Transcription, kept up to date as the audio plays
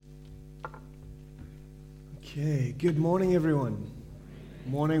Okay, good morning, everyone.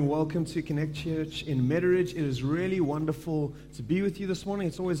 Morning, welcome to Connect Church in Metteridge. It is really wonderful to be with you this morning.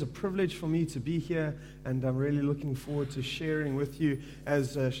 It's always a privilege for me to be here, and I'm really looking forward to sharing with you,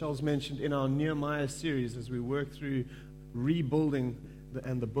 as Charles mentioned, in our Nehemiah series as we work through rebuilding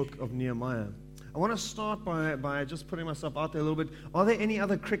the book of Nehemiah. I want to start by just putting myself out there a little bit. Are there any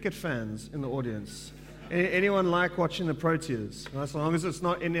other cricket fans in the audience? Anyone like watching the Proteas? As long as it's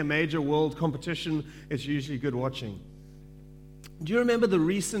not in a major world competition, it's usually good watching. Do you remember the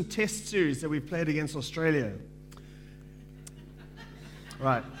recent test series that we played against Australia?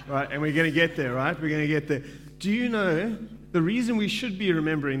 Right, and we're going to get there, right? We're going to get there. Do you know the reason we should be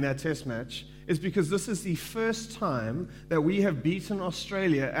remembering that test match is because this is the first time that we have beaten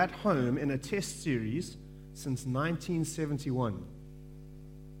Australia at home in a test series since 1971.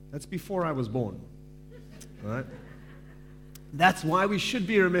 That's before I was born. Right? That's why we should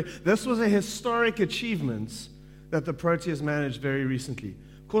be remembering. This was a historic achievement that the Proteas managed very recently.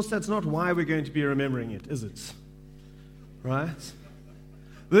 Of course, that's not why we're going to be remembering it, is it? Right?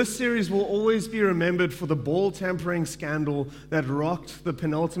 This series will always be remembered for the ball tampering scandal that rocked the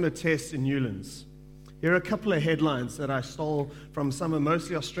penultimate test in Newlands. Here are a couple of headlines that I stole from some of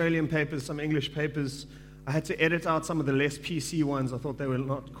mostly Australian papers, some English papers. I had to edit out some of the less PC ones. I thought they were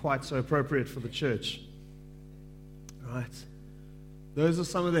not quite so appropriate for the church. Right. Those are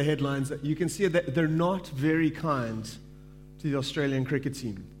some of the headlines that you can see that they're not very kind to the Australian cricket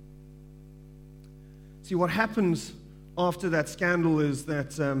team. See, what happens after that scandal is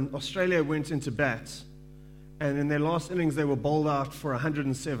that Australia went into bat, and in their last innings they were bowled out for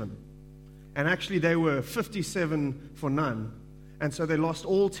 107. And actually they were 57 for none, and so they lost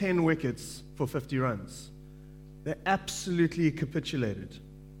all 10 wickets for 50 runs. They absolutely capitulated.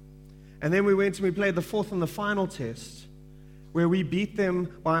 And then we went and we played the fourth and the final test, where we beat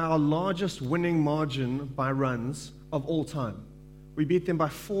them by our largest winning margin by runs of all time. We beat them by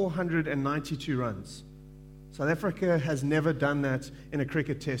 492 runs. South Africa has never done that in a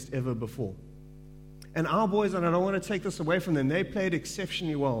cricket test ever before. And our boys, and I don't want to take this away from them, they played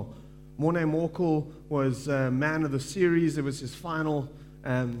exceptionally well. Morné Morkel was man of the series. It was his final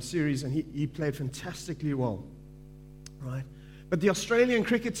series, and he played fantastically well. Right? But the Australian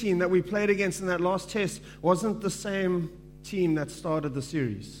cricket team that we played against in that last test wasn't the same team that started the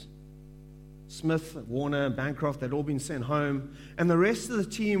series. Smith, Warner, Bancroft, they'd all been sent home. And the rest of the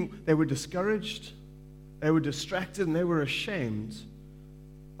team, they were discouraged, they were distracted, and they were ashamed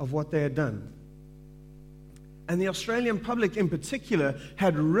of what they had done. And the Australian public in particular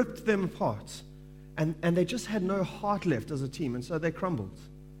had ripped them apart. And they just had no heart left as a team, and so they crumbled.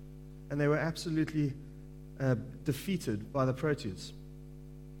 And they were absolutely defeated by the Proteas.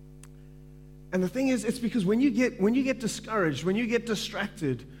 And the thing is, it's because when you get discouraged, when you get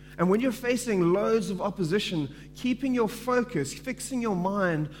distracted, and when you're facing loads of opposition, keeping your focus, fixing your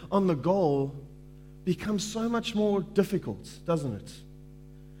mind on the goal becomes so much more difficult, doesn't it?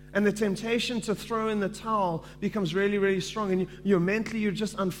 And the temptation to throw in the towel becomes really, really strong, and you're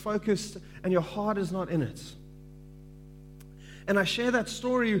just unfocused, and your heart is not in it. And I share that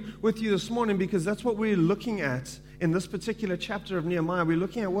story with you this morning because that's what we're looking at in this particular chapter of Nehemiah. We're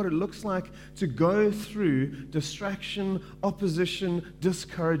looking at what it looks like to go through distraction, opposition,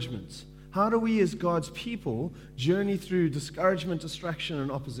 discouragement. How do we as God's people journey through discouragement, distraction,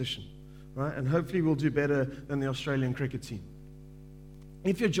 and opposition? Right? And hopefully we'll do better than the Australian cricket team.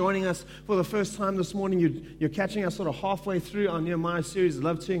 If you're joining us for the first time this morning, you're catching us sort of halfway through our Nehemiah series. I'd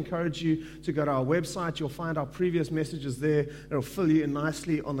love to encourage you to go to our website. You'll find our previous messages there. It'll fill you in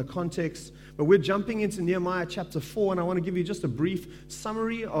nicely on the context. But we're jumping into Nehemiah chapter 4, and I want to give you just a brief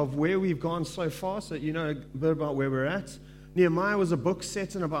summary of where we've gone so far so that you know a bit about where we're at. Nehemiah was a book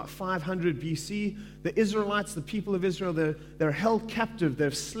set in about 500 BC. The Israelites, the people of Israel, they're held captive.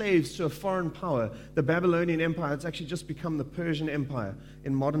 They're slaves to a foreign power, the Babylonian Empire. It's actually just become the Persian Empire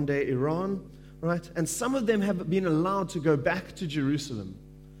in modern-day Iran, right? And some of them have been allowed to go back to Jerusalem.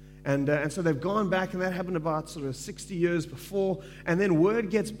 And so they've gone back, and that happened about sort of 60 years before. And then word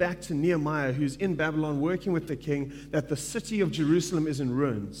gets back to Nehemiah, who's in Babylon working with the king, that the city of Jerusalem is in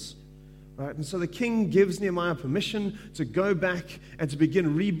ruins. Right? And so the king gives Nehemiah permission to go back and to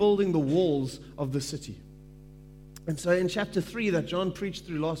begin rebuilding the walls of the city. And so in chapter 3 that John preached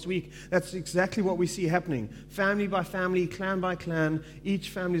through last week, that's exactly what we see happening. Family by family, clan by clan, each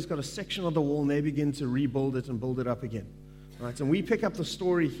family's got a section of the wall, and they begin to rebuild it and build it up again. Right? And we pick up the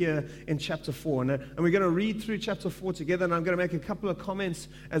story here in chapter 4. And we're going to read through chapter 4 together, and I'm going to make a couple of comments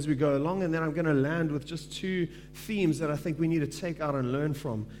as we go along, and then I'm going to land with just two themes that I think we need to take out and learn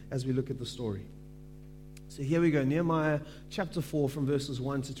from as we look at the story. So So here we go, Nehemiah chapter 4 from verses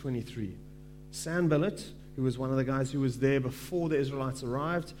 1 to 23. Sanballat, who was one of the guys who was there before the Israelites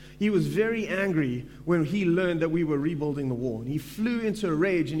arrived, he was very angry when he learned that we were rebuilding the wall. And he flew into a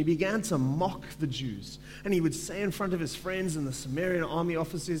rage and he began to mock the Jews. And he would say in front of his friends and the Samaritan army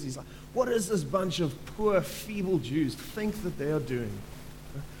officers, he's like, what does this bunch of poor, feeble Jews think that they are doing?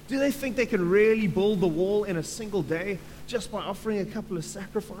 Do they think they can really build the wall in a single day just by offering a couple of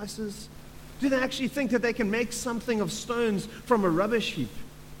sacrifices? Do they actually think that they can make something of stones from a rubbish heap,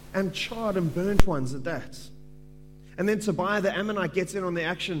 and charred and burnt ones at that? And then Tobiah the Ammonite gets in on the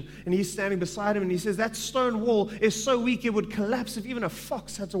action, and he's standing beside him, and he says, that stone wall is so weak it would collapse if even a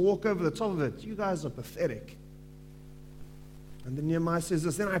fox had to walk over the top of it. You guys are pathetic. And then Nehemiah says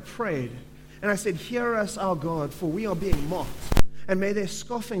this, then I prayed, and I said, hear us, our God, for we are being mocked, and may their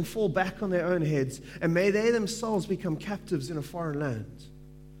scoffing fall back on their own heads, and may they themselves become captives in a foreign land.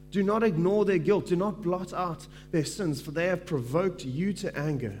 Do not ignore their guilt. Do not blot out their sins, for they have provoked you to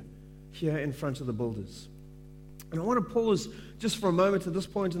anger here in front of the builders. And I want to pause just for a moment at this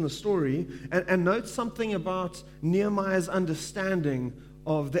point in the story and note something about Nehemiah's understanding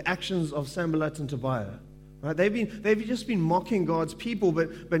of the actions of Sanballat and Tobiah. Right? They've just been mocking God's people,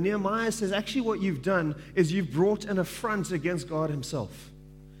 but Nehemiah says, actually what you've done is you've brought an affront against God himself.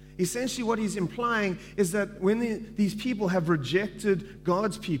 Essentially what he's implying is that when these people have rejected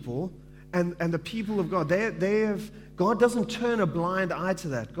God's people and the people of God, God doesn't turn a blind eye to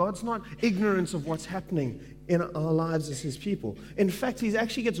that. God's not ignorant of what's happening in our lives as his people. In fact, he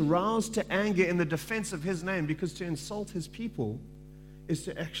actually gets roused to anger in the defense of his name, because to insult his people is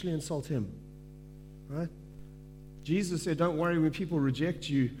to actually insult him. Right? Jesus said, don't worry when people reject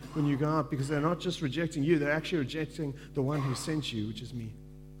you when you go out, because they're not just rejecting you, they're actually rejecting the one who sent you, which is me.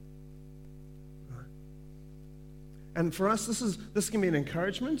 And for us, this can be an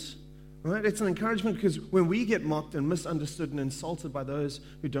encouragement, right? It's an encouragement because when we get mocked and misunderstood and insulted by those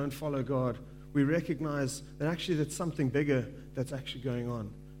who don't follow God, we recognize that actually that's something bigger that's actually going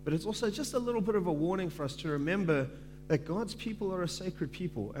on. But it's also just a little bit of a warning for us to remember that God's people are a sacred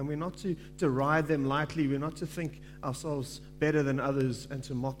people, and we're not to deride them lightly. We're not to think ourselves better than others and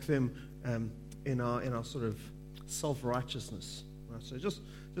to mock them in our sort of self-righteousness. Right? So just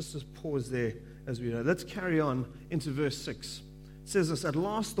to pause there as we know. Let's carry on into verse 6. It says this, at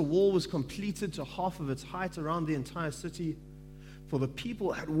last the wall was completed to half of its height around the entire city, for the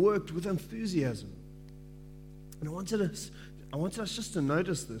people had worked with enthusiasm. And I wanted us just to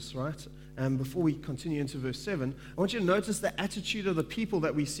notice this, right? And before we continue into verse 7, I want you to notice the attitude of the people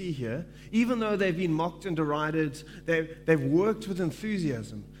that we see here. Even though they've been mocked and derided, they've worked with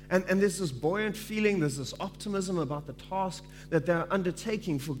enthusiasm. And there's this buoyant feeling, there's this optimism about the task that they're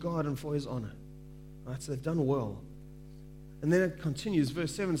undertaking for God and for his honor. Right, so they've done well. And then it continues,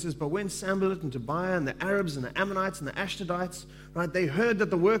 verse 7 says, but when Sanballat and Tobiah and the Arabs and the Ammonites and the Ashdodites, right, they heard that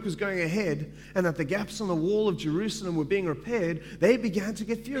the work was going ahead and that the gaps on the wall of Jerusalem were being repaired, they began to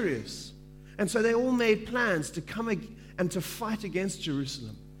get furious. And so they all made plans to come and to fight against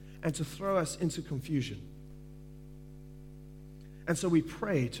Jerusalem and to throw us into confusion. And so we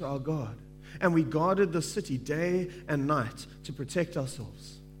prayed to our God, and we guarded the city day and night to protect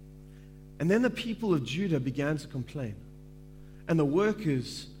ourselves. And then the people of Judah began to complain. And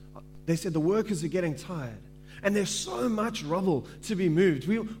they said the workers are getting tired. And there's so much rubble to be moved.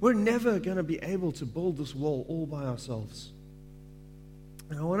 We're never going to be able to build this wall all by ourselves.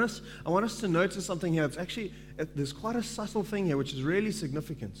 And I want us to notice something here. There's quite a subtle thing here, which is really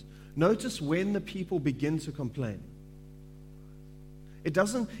significant. Notice when the people begin to complain. It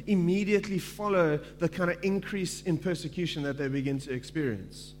doesn't immediately follow the kind of increase in persecution that they begin to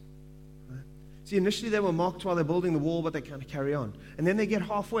experience. See, initially they were mocked while they're building the wall, but they kind of carry on. And then they get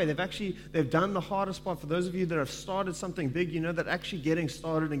halfway. They've done the hardest part. For those of you that have started something big, you know that actually getting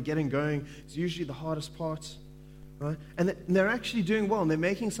started and getting going is usually the hardest part. Right? And they're actually doing well, and they're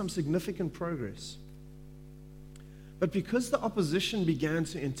making some significant progress. But because the opposition began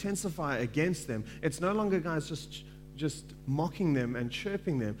to intensify against them, it's no longer guys just mocking them and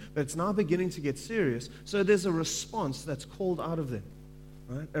chirping them, but it's now beginning to get serious. So there's a response that's called out of them.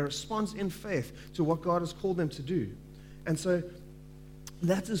 Right? A response in faith to what God has called them to do. And so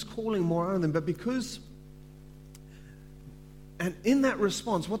that is calling more out of them. But and in that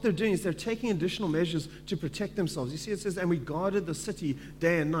response, what they're doing is they're taking additional measures to protect themselves. You see, it says, and we guarded the city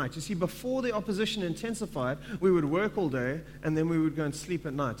day and night. You see, before the opposition intensified, we would work all day, and then we would go and sleep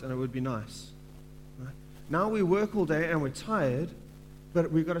at night, and it would be nice. Right? Now we work all day, and we're tired, but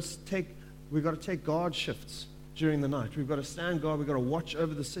we've got to take guard shifts during the night. We've got to stand guard. We've got to watch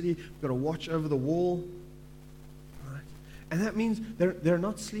over the city. We've got to watch over the wall. Right? And that means they're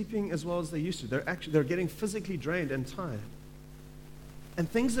not sleeping as well as they used to. They're getting physically drained and tired. And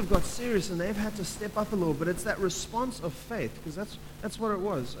things have got serious, and they've had to step up a little. But it's that response of faith, because that's what it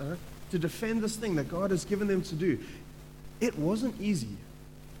was, to defend this thing that God has given them to do. It wasn't easy.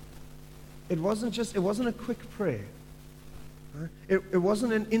 It wasn't a quick prayer. Right? It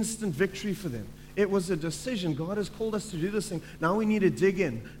wasn't an instant victory for them. It was a decision. God has called us to do this thing. Now we need to dig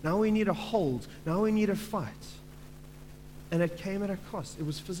in. Now we need to hold. Now we need to fight. And it came at a cost. It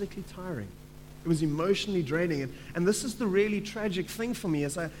was physically tiring. It was emotionally draining. And this is the really tragic thing for me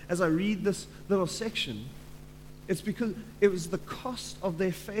as I read this little section. It's because it was the cost of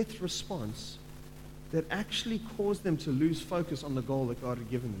their faith response that actually caused them to lose focus on the goal that God had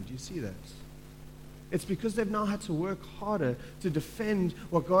given them. Do you see that? It's because they've now had to work harder to defend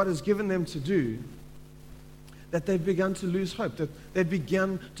what God has given them to do that they've begun to lose hope, that they've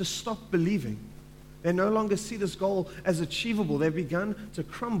begun to stop believing. They no longer see this goal as achievable. They've begun to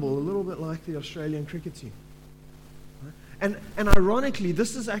crumble a little bit like the Australian cricket team. Right? And ironically,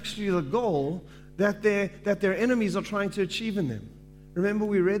 this is actually the goal that their enemies are trying to achieve in them. Remember,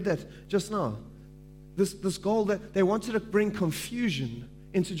 we read that just now. This goal that they wanted to bring confusion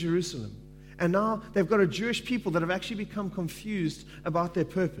into Jerusalem. And now they've got a Jewish people that have actually become confused about their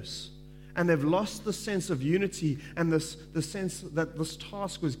purpose. And they've lost the sense of unity and the sense that this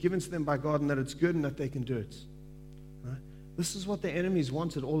task was given to them by God and that it's good and that they can do it. Right? This is what their enemies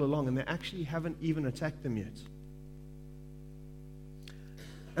wanted all along, and they actually haven't even attacked them yet.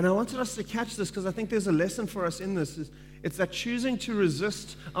 And I wanted us to catch this because I think there's a lesson for us in this. It's that choosing to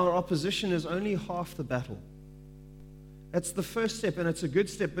resist our opposition is only half the battle. That's the first step, and it's a good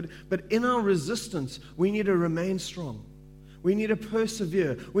step. But in our resistance, we need to remain strong. We need to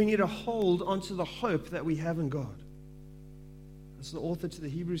persevere. We need to hold onto the hope that we have in God. As the author to the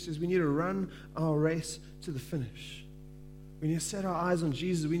Hebrews says, we need to run our race to the finish. We need to set our eyes on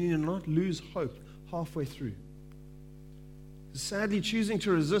Jesus. We need to not lose hope halfway through. Sadly, choosing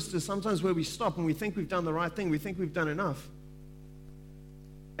to resist is sometimes where we stop and we think we've done the right thing. We think we've done enough.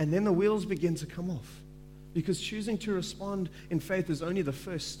 And then the wheels begin to come off. Because choosing to respond in faith is only the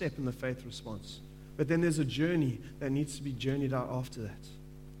first step in the faith response. But then there's a journey that needs to be journeyed out after that.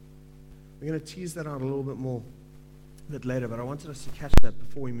 We're going to tease that out a little bit more a bit later, but I wanted us to catch that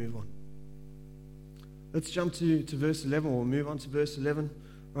before we move on. Let's jump to verse 11. We'll move on to verse 11.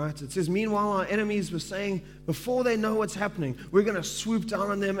 Right? It says, meanwhile, our enemies were saying, before they know what's happening, we're going to swoop down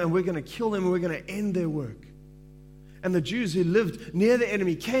on them and we're going to kill them and we're going to end their work. And the Jews who lived near the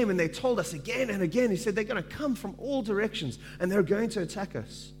enemy came and they told us again and again. He said, they're going to come from all directions and they're going to attack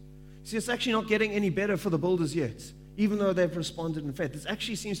us. See, it's actually not getting any better for the builders yet, even though they've responded in faith. It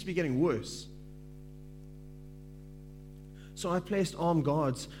actually seems to be getting worse. So I placed armed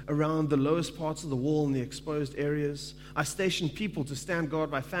guards around the lowest parts of the wall and the exposed areas. I stationed people to stand guard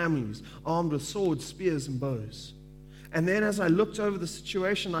by families, armed with swords, spears, and bows. And then as I looked over the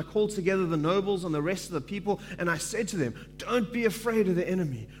situation, I called together the nobles and the rest of the people, and I said to them, don't be afraid of the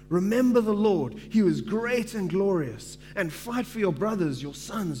enemy. Remember the Lord. He is great and glorious. And fight for your brothers, your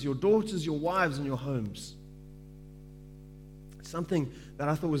sons, your daughters, your wives, and your homes. Something that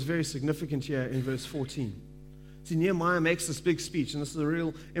I thought was very significant here in verse 14. See, Nehemiah makes this big speech, and this is a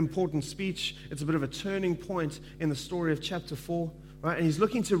real important speech. It's a bit of a turning point in the story of chapter 4. Right? And he's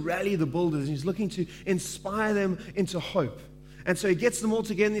looking to rally the builders, and he's looking to inspire them into hope. And so he gets them all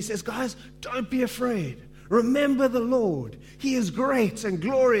together and he says, guys, don't be afraid. Remember the Lord. He is great and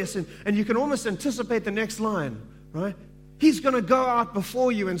glorious. And you can almost anticipate the next line, right? He's going to go out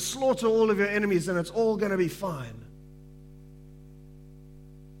before you and slaughter all of your enemies, and it's all going to be fine.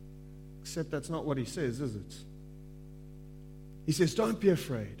 Except that's not what he says, is it? He says, don't be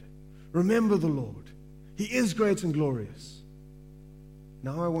afraid. Remember the Lord. He is great and glorious.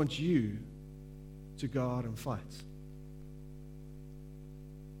 Now I want you to go out and fight.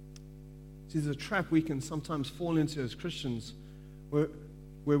 See, there's a trap we can sometimes fall into as Christians where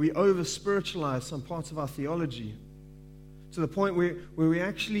we over-spiritualize some parts of our theology to the point where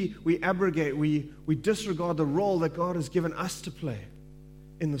we abrogate, we disregard the role that God has given us to play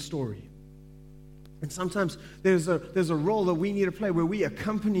in the story. And sometimes there's a role that we need to play where we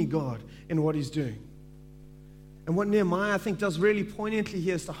accompany God in what He's doing. And what Nehemiah, I think, does really poignantly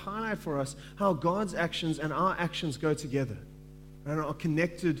here is to highlight for us how God's actions and our actions go together and are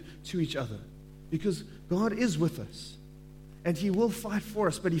connected to each other. Because God is with us, and He will fight for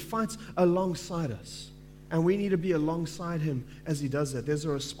us, but He fights alongside us. And we need to be alongside Him as He does that. There's a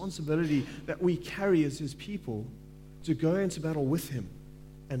responsibility that we carry as His people to go into battle with Him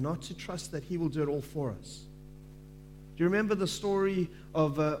and not to trust that He will do it all for us. Do you remember the story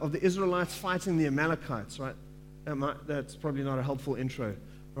of the Israelites fighting the Amalekites, right? That's probably not a helpful intro,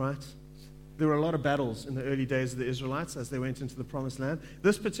 right? There were a lot of battles in the early days of the Israelites as they went into the Promised Land.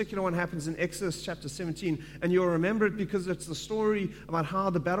 This particular one happens in Exodus chapter 17, and you'll remember it because it's the story about how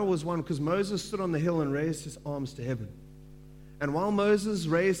the battle was won, because Moses stood on the hill and raised his arms to heaven. And while Moses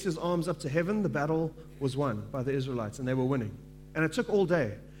raised his arms up to heaven, the battle was won by the Israelites, and they were winning. And it took all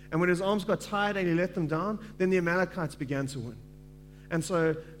day. And when his arms got tired and he let them down, then the Amalekites began to win. And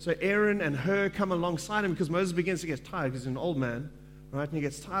so Aaron and Hur come alongside him because Moses begins to get tired because he's an old man, right? And he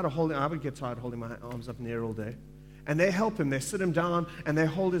gets tired of holding, I would get tired of holding my arms up in the air all day. And they help him. They sit him down and they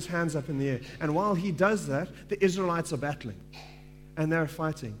hold his hands up in the air. And while he does that, the Israelites are battling. And they're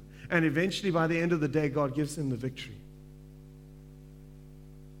fighting. And eventually, by the end of the day, God gives them the victory.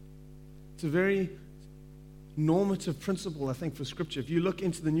 It's a very normative principle, I think, for Scripture. If you look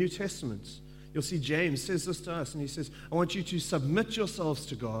into the New Testament, you'll see James says this to us, and he says, I want you to submit yourselves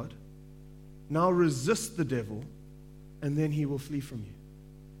to God. Now resist the devil, and then he will flee from you.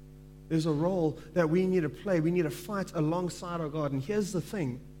 There's a role that we need to play. We need to fight alongside our God. And here's the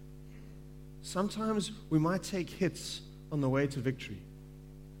thing. Sometimes we might take hits on the way to victory.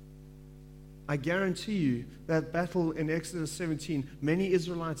 I guarantee you that battle in Exodus 17, many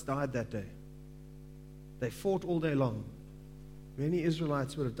Israelites died that day. They fought all day long. Many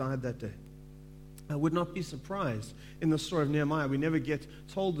Israelites would have died that day. I would not be surprised in the story of Nehemiah. We never get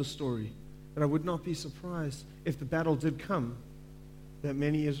told the story. But I would not be surprised if the battle did come, that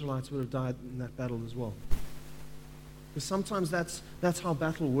many Israelites would have died in that battle as well. Because sometimes that's how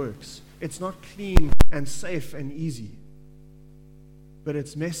battle works. It's not clean and safe and easy. But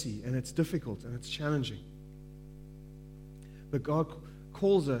it's messy and it's difficult and it's challenging. But God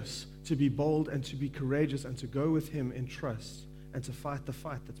calls us to be bold and to be courageous and to go with Him in trust and to fight the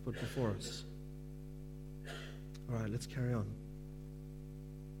fight that's put before us. All right, let's carry on.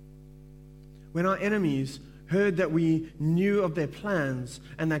 When our enemies heard that we knew of their plans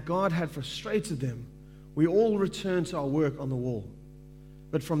and that God had frustrated them, we all returned to our work on the wall.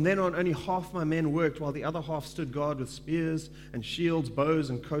 But from then on, only half my men worked, while the other half stood guard with spears and shields, bows,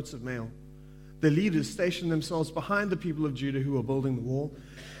 and coats of mail. The leaders stationed themselves behind the people of Judah who were building the wall,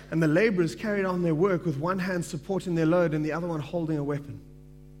 and the laborers carried on their work with one hand supporting their load and the other one holding a weapon.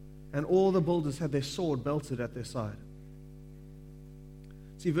 And all the builders had their sword belted at their side.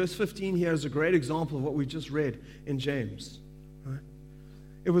 See, verse 15 here is a great example of what we just read in James. Right?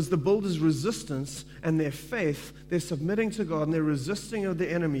 It was the builders' resistance and their faith, their submitting to God and their resisting of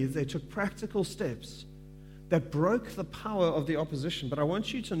the enemy. They took practical steps that broke the power of the opposition. But I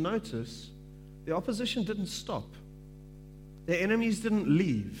want you to notice the opposition didn't stop. Their enemies didn't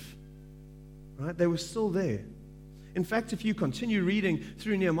leave. Right? They were still there. In fact, if you continue reading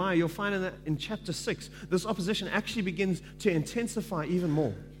through Nehemiah, you'll find that in chapter 6, this opposition actually begins to intensify even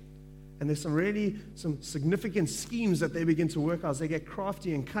more. And there's some significant schemes that they begin to work out as they get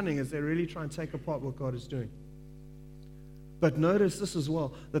crafty and cunning as they really try and take apart what God is doing. But notice this as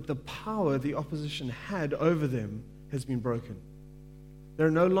well, that the power the opposition had over them has been broken. They're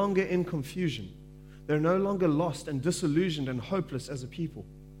no longer in confusion. They're no longer lost and disillusioned and hopeless as a people.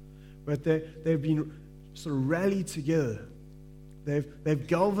 But they've been sort of rallied together. They've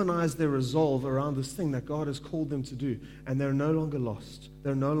galvanized their resolve around this thing that God has called them to do, and they're no longer lost.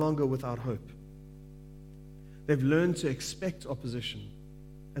 They're no longer without hope. They've learned to expect opposition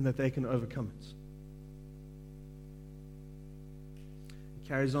and that they can overcome it. It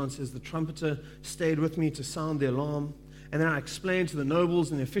carries on, says, the trumpeter stayed with me to sound the alarm, and then I explained to the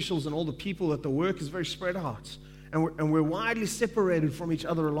nobles and the officials and all the people that the work is very spread out. And we're widely separated from each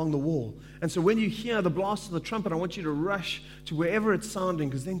other along the wall. And so when you hear the blast of the trumpet, I want you to rush to wherever it's sounding,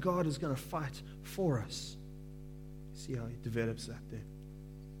 because then God is going to fight for us. See how He develops that there.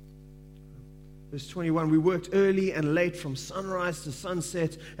 Verse 21, we worked early and late from sunrise to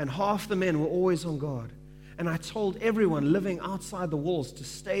sunset, and half the men were always on guard. And I told everyone living outside the walls to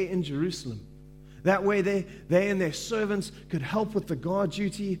stay in Jerusalem. That way they and their servants could help with the guard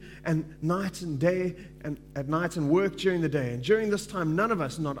duty and night and day, and at night and work during the day. And during this time, none of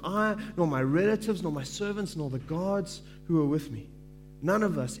us, not I, nor my relatives, nor my servants, nor the guards who were with me, none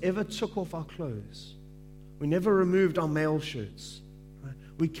of us ever took off our clothes. We never removed our mail shirts. Right?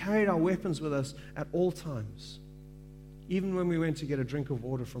 We carried our weapons with us at all times, even when we went to get a drink of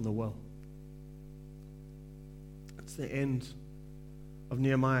water from the well. That's the end of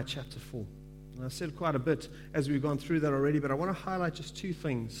Nehemiah chapter 4. And I've said quite a bit as we've gone through that already, but I want to highlight just two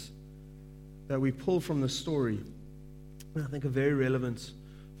things that we pull from the story that I think are very relevant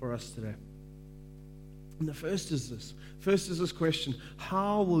for us today. And the first is this. First is this question: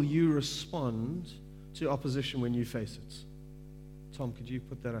 how will you respond to opposition when you face it? Tom, could you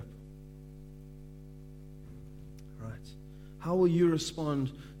put that up? Right? How will you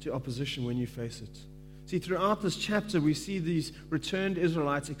respond to opposition when you face it? See, throughout this chapter, we see these returned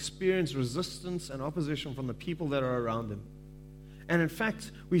Israelites experience resistance and opposition from the people that are around them. And in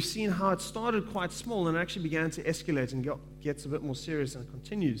fact, we've seen how it started quite small and actually began to escalate and gets a bit more serious and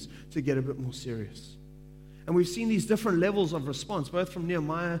continues to get a bit more serious. And we've seen these different levels of response, both from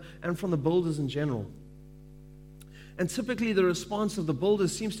Nehemiah and from the builders in general. And typically the response of the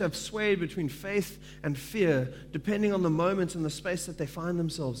builders seems to have swayed between faith and fear, depending on the moment and the space that they find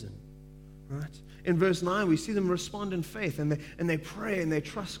themselves in. Right? In verse 9, we see them respond in faith, and they pray and they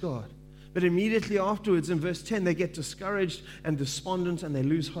trust God. But immediately afterwards, in verse 10, they get discouraged and despondent and they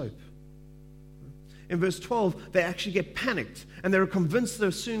lose hope. In verse 12, they actually get panicked and they're convinced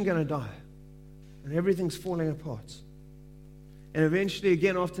they're soon going to die. And everything's falling apart. And eventually,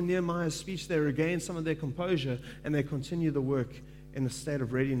 again, after Nehemiah's speech, they regain some of their composure and they continue the work in a state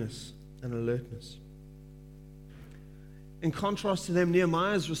of readiness and alertness. In contrast to them,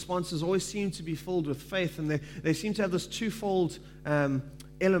 Nehemiah's responses always seem to be filled with faith, and they seem to have this twofold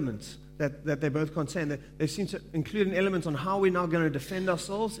element that they both contain. They seem to include an element on how we're now going to defend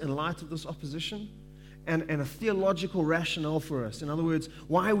ourselves in light of this opposition, and a theological rationale for us. In other words,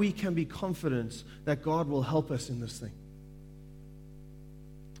 why we can be confident that God will help us in this thing.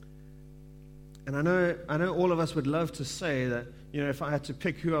 And I know all of us would love to say that, if I had to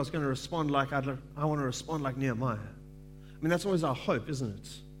pick who I was going to respond like, I want to respond like Nehemiah. I mean, that's always our hope, isn't it?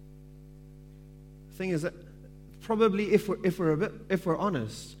 The thing is that probably if we're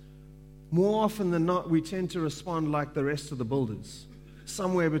honest, more often than not, we tend to respond like the rest of the builders,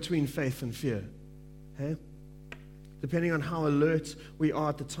 somewhere between faith and fear. Okay? Depending on how alert we are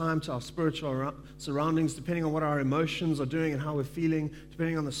at the time to our spiritual surroundings, depending on what our emotions are doing and how we're feeling,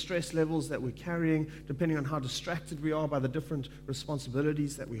 depending on the stress levels that we're carrying, depending on how distracted we are by the different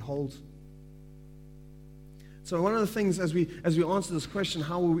responsibilities that we hold. So one of the things, as we answer this question,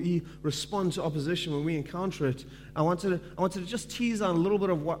 how will we respond to opposition when we encounter it, I wanted to just tease out a little bit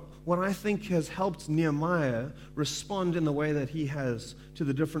of what I think has helped Nehemiah respond in the way that he has to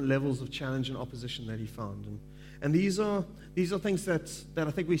the different levels of challenge and opposition that he found. And these are things that I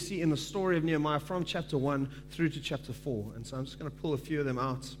think we see in the story of Nehemiah from chapter 1 through to chapter 4. And so I'm just going to pull a few of them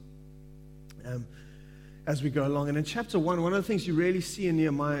out as we go along. And in chapter 1, one of the things you really see in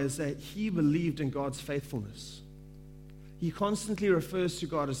Nehemiah is that he believed in God's faithfulness. He constantly refers to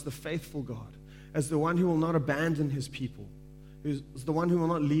God as the faithful God, as the one who will not abandon his people, who's the one who will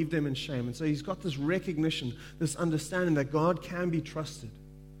not leave them in shame. And so he's got this recognition, this understanding that God can be trusted,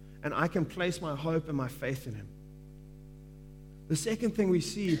 and I can place my hope and my faith in him. The second thing we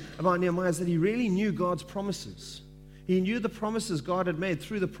see about Nehemiah is that he really knew God's promises. He knew the promises God had made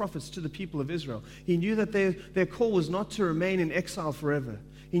through the prophets to the people of Israel. He knew that their call was not to remain in exile forever.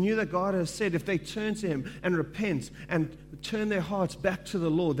 He knew that God has said if they turn to him and repent and turn their hearts back to the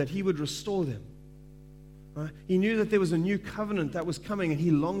Lord, that he would restore them. Right? He knew that there was a new covenant that was coming, and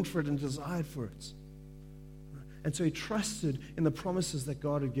he longed for it and desired for it. Right? And so he trusted in the promises that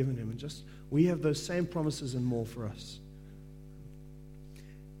God had given him. And just we have those same promises and more for us.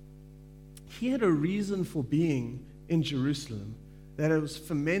 He had a reason for being in Jerusalem that it was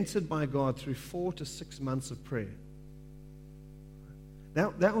fermented by God through 4 to 6 months of prayer.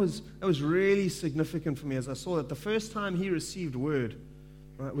 That was really significant for me as I saw that the first time he received word,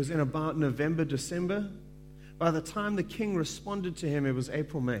 right, was in about November, December. By the time the king responded to him, it was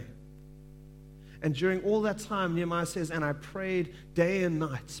April, May. And during all that time, Nehemiah says, and I prayed day and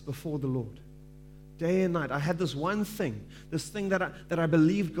night before the Lord. Day and night. I had this one thing, this thing that I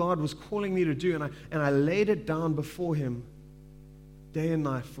believed God was calling me to do, and I laid it down before him day and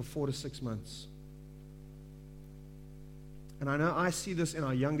night for 4 to 6 months. And I know I see this in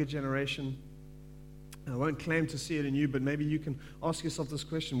our younger generation. I won't claim to see it in you, but maybe you can ask yourself this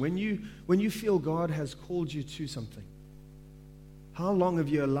question. When you feel God has called you to something, how long have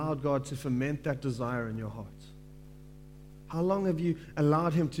you allowed God to ferment that desire in your heart? How long have you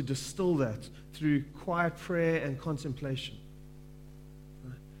allowed him to distill that through quiet prayer and contemplation?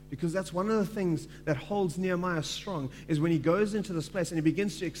 Right? Because that's one of the things that holds Nehemiah strong, is when he goes into this place and he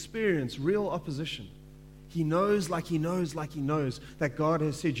begins to experience real opposition. He knows that God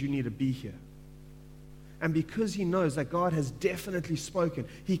has said you need to be here. And because he knows that God has definitely spoken,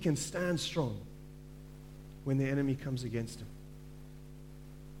 he can stand strong when the enemy comes against him.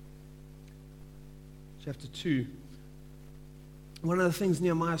 Chapter 2. One of the things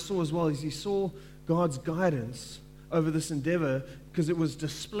Nehemiah saw as well is he saw God's guidance over this endeavor because it was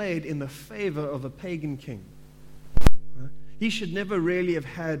displayed in the favor of a pagan king. Right? He should never really have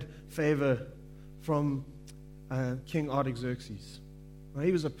had favor from King Artaxerxes. Right?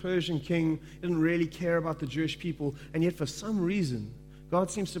 He was a Persian king, didn't really care about the Jewish people, and yet for some reason,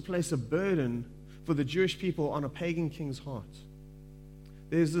 God seems to place a burden for the Jewish people on a pagan king's heart.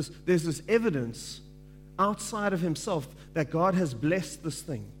 There's this evidence outside of himself that God has blessed this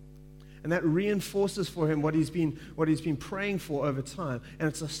thing. And that reinforces for him what he's been praying for over time. And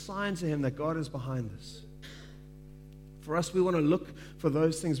it's a sign to him that God is behind this. For us, we want to look for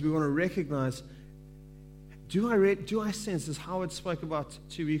those things. We want to recognize, do I sense, as Howard spoke about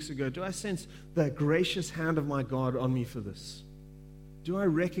 2 weeks ago, do I sense the gracious hand of my God on me for this? Do I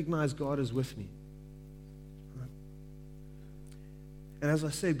recognize God is with me? And as I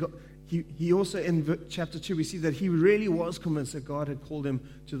said, God, he also, in chapter 2, we see that he really was convinced that God had called him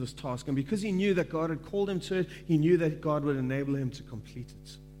to this task. And because he knew that God had called him to it, he knew that God would enable him to complete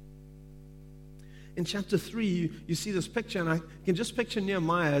it. In chapter 3, you see this picture, and I can just picture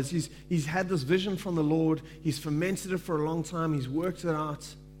Nehemiah as he's had this vision from the Lord. He's fermented it for a long time. He's worked it out.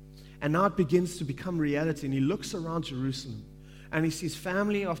 And now it begins to become reality. And he looks around Jerusalem, and he sees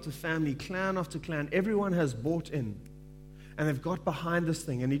family after family, clan after clan. Everyone has bought in. And they've got behind this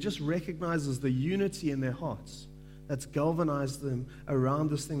thing, and he just recognizes the unity in their hearts that's galvanized them around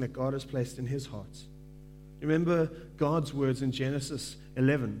this thing that God has placed in his heart. Remember God's words in Genesis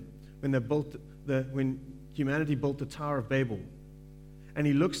 11 when humanity built the Tower of Babel. And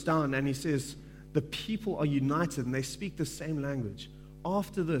he looks down and he says, the people are united and they speak the same language.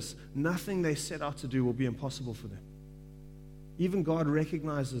 After this, nothing they set out to do will be impossible for them. Even God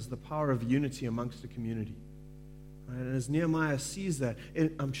recognizes the power of unity amongst the community. And as Nehemiah sees that,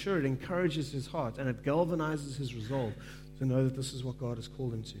 I'm sure it encourages his heart and it galvanizes his resolve to know that this is what God has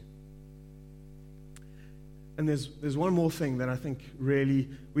called him to. And there's one more thing that I think really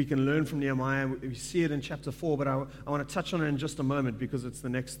we can learn from Nehemiah. We see it in chapter 4, but I want to touch on it in just a moment because it's the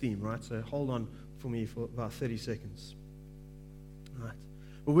next theme, right? So hold on for me for about 30 seconds. All right.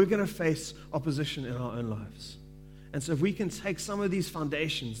 But we're going to face opposition in our own lives. And so if we can take some of these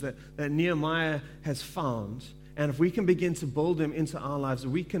foundations that Nehemiah has found, and if we can begin to build them into our lives,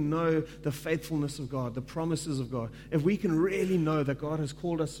 if we can know the faithfulness of God, the promises of God, if we can really know that God has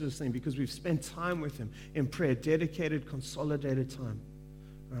called us to this thing because we've spent time with him in prayer, dedicated, consolidated time,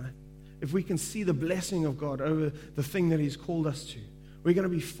 right? If we can see the blessing of God over the thing that he's called us to, we're going to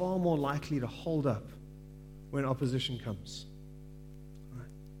be far more likely to hold up when opposition comes. Right?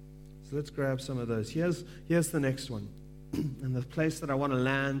 So let's grab some of those. Here's the next one. And the place that I want to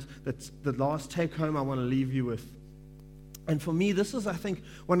land, that's the last take home I want to leave you with. And for me, this is, I think,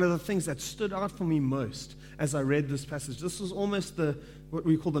 one of the things that stood out for me most as I read this passage. This was almost what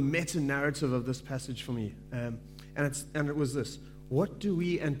we call the meta-narrative of this passage for me. And it was this: what do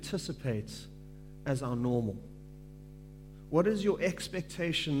we anticipate as our normal? What is your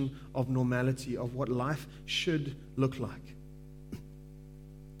expectation of normality, of what life should look like?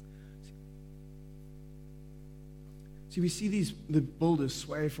 See, we see the builders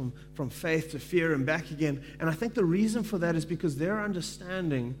sway from faith to fear and back again. And I think the reason for that is because their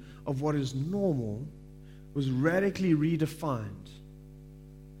understanding of what is normal was radically redefined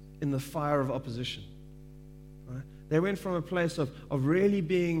in the fire of opposition. Right? They went from a place of really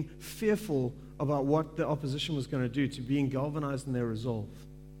being fearful about what the opposition was going to do to being galvanized in their resolve.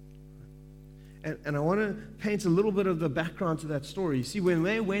 And I want to paint a little bit of the background to that story. You see, when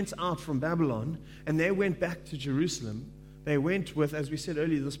they went out from Babylon and they went back to Jerusalem, they went with, as we said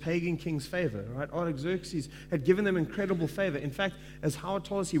earlier, this pagan king's favor, right? Artaxerxes had given them incredible favor. In fact, as Howard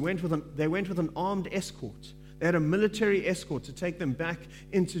told us, they went with an armed escort. They had a military escort to take them back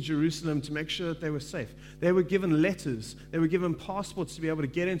into Jerusalem to make sure that they were safe. They were given letters. They were given passports to be able to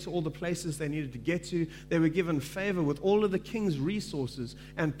get into all the places they needed to get to. They were given favor with all of the king's resources,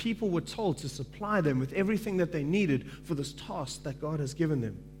 and people were told to supply them with everything that they needed for this task that God has given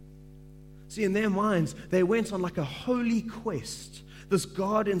them. See, in their minds, they went on like a holy quest, this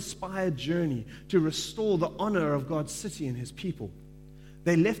God-inspired journey to restore the honor of God's city and his people.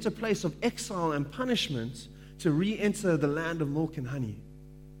 They left a place of exile and punishment to re-enter the land of milk and honey.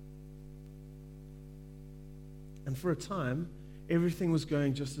 And for a time, everything was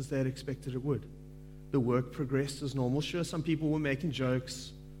going just as they had expected it would. The work progressed as normal. Sure, some people were making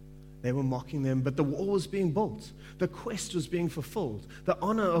jokes. They were mocking them, but the wall was being built. The quest was being fulfilled. The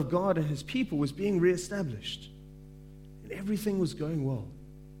honor of God and his people was being reestablished. And everything was going well,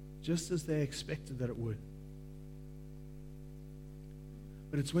 just as they expected that it would.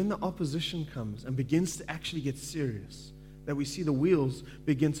 But it's when the opposition comes and begins to actually get serious that we see the wheels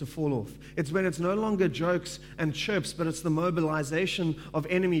begin to fall off. It's when it's no longer jokes and chirps, but it's the mobilization of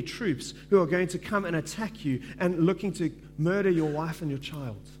enemy troops who are going to come and attack you and looking to murder your wife and your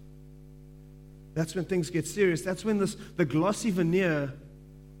child. That's when things get serious. That's when the glossy veneer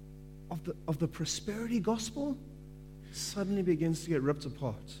of the prosperity gospel suddenly begins to get ripped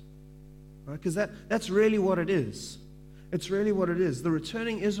apart. Right? Because that's really what it is. It's really what it is. The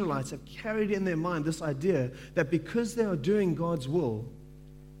returning Israelites have carried in their mind this idea that because they are doing God's will,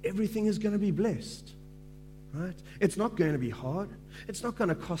 everything is going to be blessed. Right? It's not going to be hard. It's not going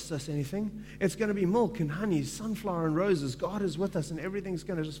to cost us anything. It's going to be milk and honey, sunflower and roses. God is with us and everything's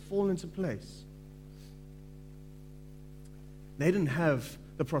going to just fall into place. They didn't have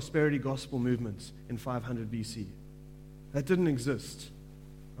the prosperity gospel movement in 500 BC. That didn't exist.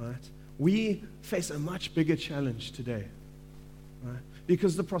 Right? We face a much bigger challenge today. Right?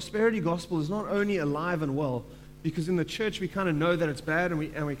 Because the prosperity gospel is not only alive and well, because in the church we kind of know that it's bad and we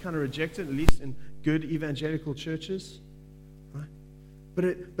kind of reject it, at least in good evangelical churches. Right?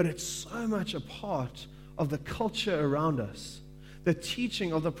 But it's so much a part of the culture around us. The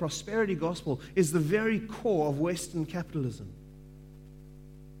teaching of the prosperity gospel is the very core of Western capitalism.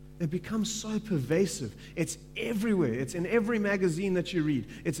 It becomes so pervasive. It's everywhere. It's in every magazine that you read.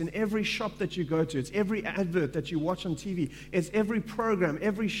 It's in every shop that you go to. It's every advert that you watch on TV. It's every program,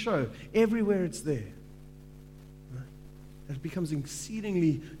 every show. Everywhere it's there. Right? It becomes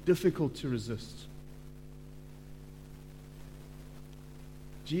exceedingly difficult to resist.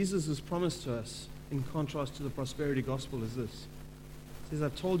 Jesus' promise to us, in contrast to the prosperity gospel, is this. He says,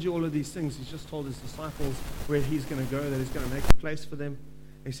 I've told you all of these things. He's just told his disciples where he's going to go, that he's going to make a place for them.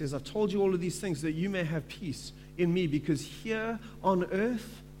 He says, I've told you all of these things that you may have peace in me, because here on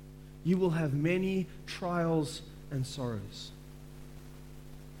earth you will have many trials and sorrows.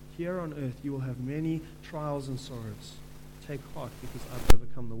 Here on earth you will have many trials and sorrows. Take heart, because I've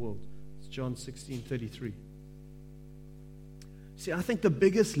overcome the world. It's John 16:33. See, I think the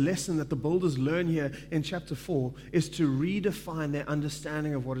biggest lesson that the builders learn here in chapter 4 is to redefine their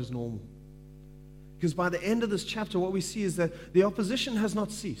understanding of what is normal. Because by the end of this chapter, what we see is that the opposition has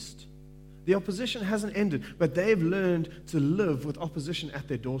not ceased. The opposition hasn't ended, but they've learned to live with opposition at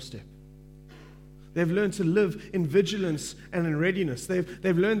their doorstep. They've learned to live in vigilance and in readiness. They've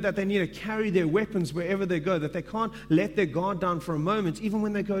learned that they need to carry their weapons wherever they go, that they can't let their guard down for a moment, even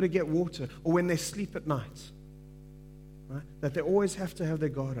when they go to get water or when they sleep at night. Right? That they always have to have their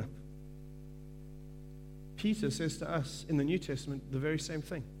guard up. Peter says to us in the New Testament the very same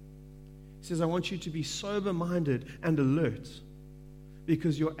thing. He says, I want you to be sober-minded and alert,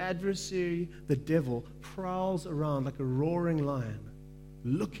 because your adversary, the devil, prowls around like a roaring lion,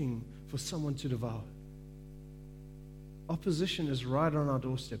 looking for someone to devour. Opposition is right on our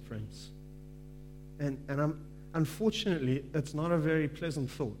doorstep, friends. And unfortunately, it's not a very pleasant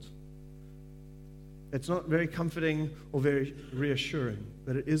thought. It's not very comforting or very reassuring,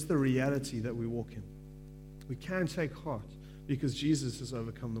 but it is the reality that we walk in. We can take heart because Jesus has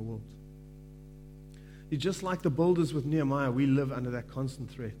overcome the world. Just like the builders with Nehemiah, we live under that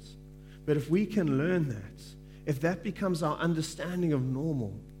constant threat. But if we can learn that, if that becomes our understanding of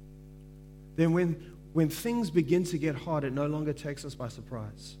normal, then when things begin to get hard, it no longer takes us by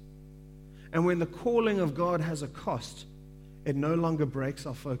surprise. And when the calling of God has a cost, it no longer breaks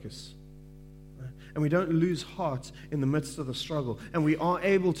our focus. And we don't lose heart in the midst of the struggle. And we are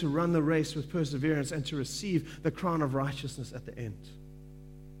able to run the race with perseverance and to receive the crown of righteousness at the end.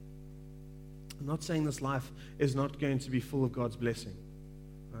 I'm not saying this life is not going to be full of God's blessing,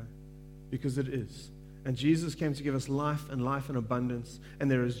 right? Because it is. And Jesus came to give us life and life in abundance. And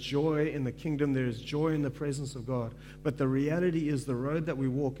there is joy in the kingdom. There is joy in the presence of God. But the reality is the road that we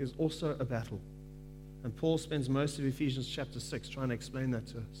walk is also a battle. And Paul spends most of Ephesians chapter 6 trying to explain that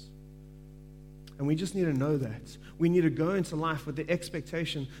to us. And we just need to know that. We need to go into life with the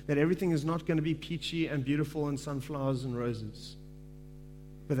expectation that everything is not going to be peachy and beautiful and sunflowers and roses.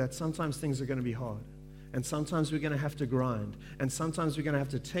 But that sometimes things are going to be hard. And sometimes we're going to have to grind. And sometimes we're going to have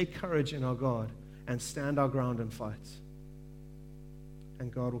to take courage in our God and stand our ground and fight.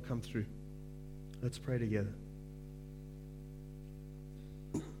 And God will come through. Let's pray together.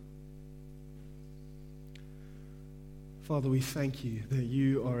 Father, we thank you that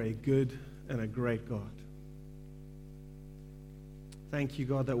you are a good and a great God. Thank you,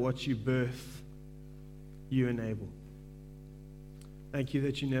 God, that what you birth, you enable. Thank you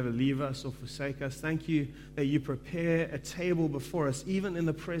that you never leave us or forsake us. Thank you that you prepare a table before us, even in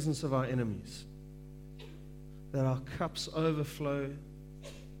the presence of our enemies. That our cups overflow.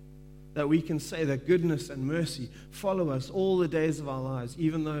 That we can say that goodness and mercy follow us all the days of our lives,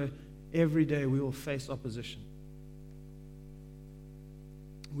 even though every day we will face opposition.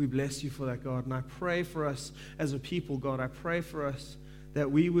 We bless you for that, God. And I pray for us as a people, God. I pray for us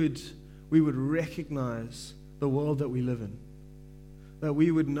that we would recognize the world that we live in. that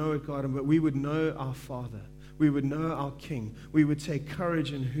we would know it, God, but we would know our Father. We would know our King. We would take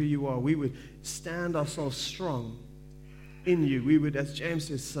courage in who you are. We would stand ourselves strong in you. We would, as James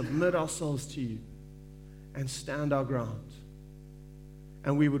says, submit ourselves to you and stand our ground.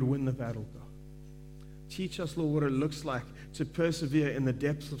 And we would win the battle, God. Teach us, Lord, what it looks like to persevere in the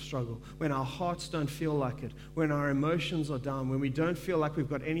depths of struggle, when our hearts don't feel like it, when our emotions are down, when we don't feel like we've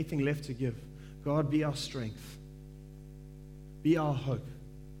got anything left to give. God, be our strength. Be our hope.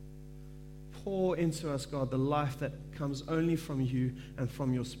 Pour into us, God, the life that comes only from you and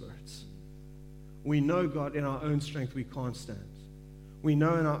from your spirits. We know, God, in our own strength we can't stand. We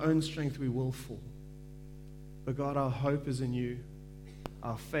know in our own strength we will fall. But God, our hope is in you.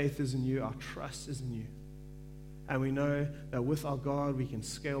 Our faith is in you. Our trust is in you. And we know that with our God we can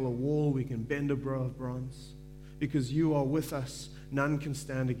scale a wall, we can bend a bow of bronze. Because you are with us, none can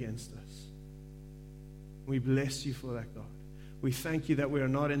stand against us. We bless you for that, God. We thank you that we are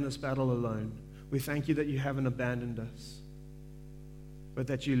not in this battle alone. We thank you that you haven't abandoned us, but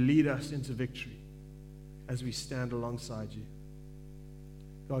that you lead us into victory as we stand alongside you.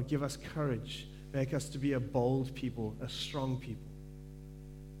 God, give us courage. Make us to be a bold people, a strong people,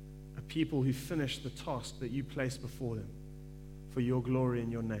 a people who finish the task that you place before them for your glory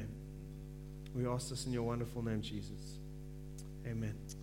and your name. We ask this in your wonderful name, Jesus. Amen.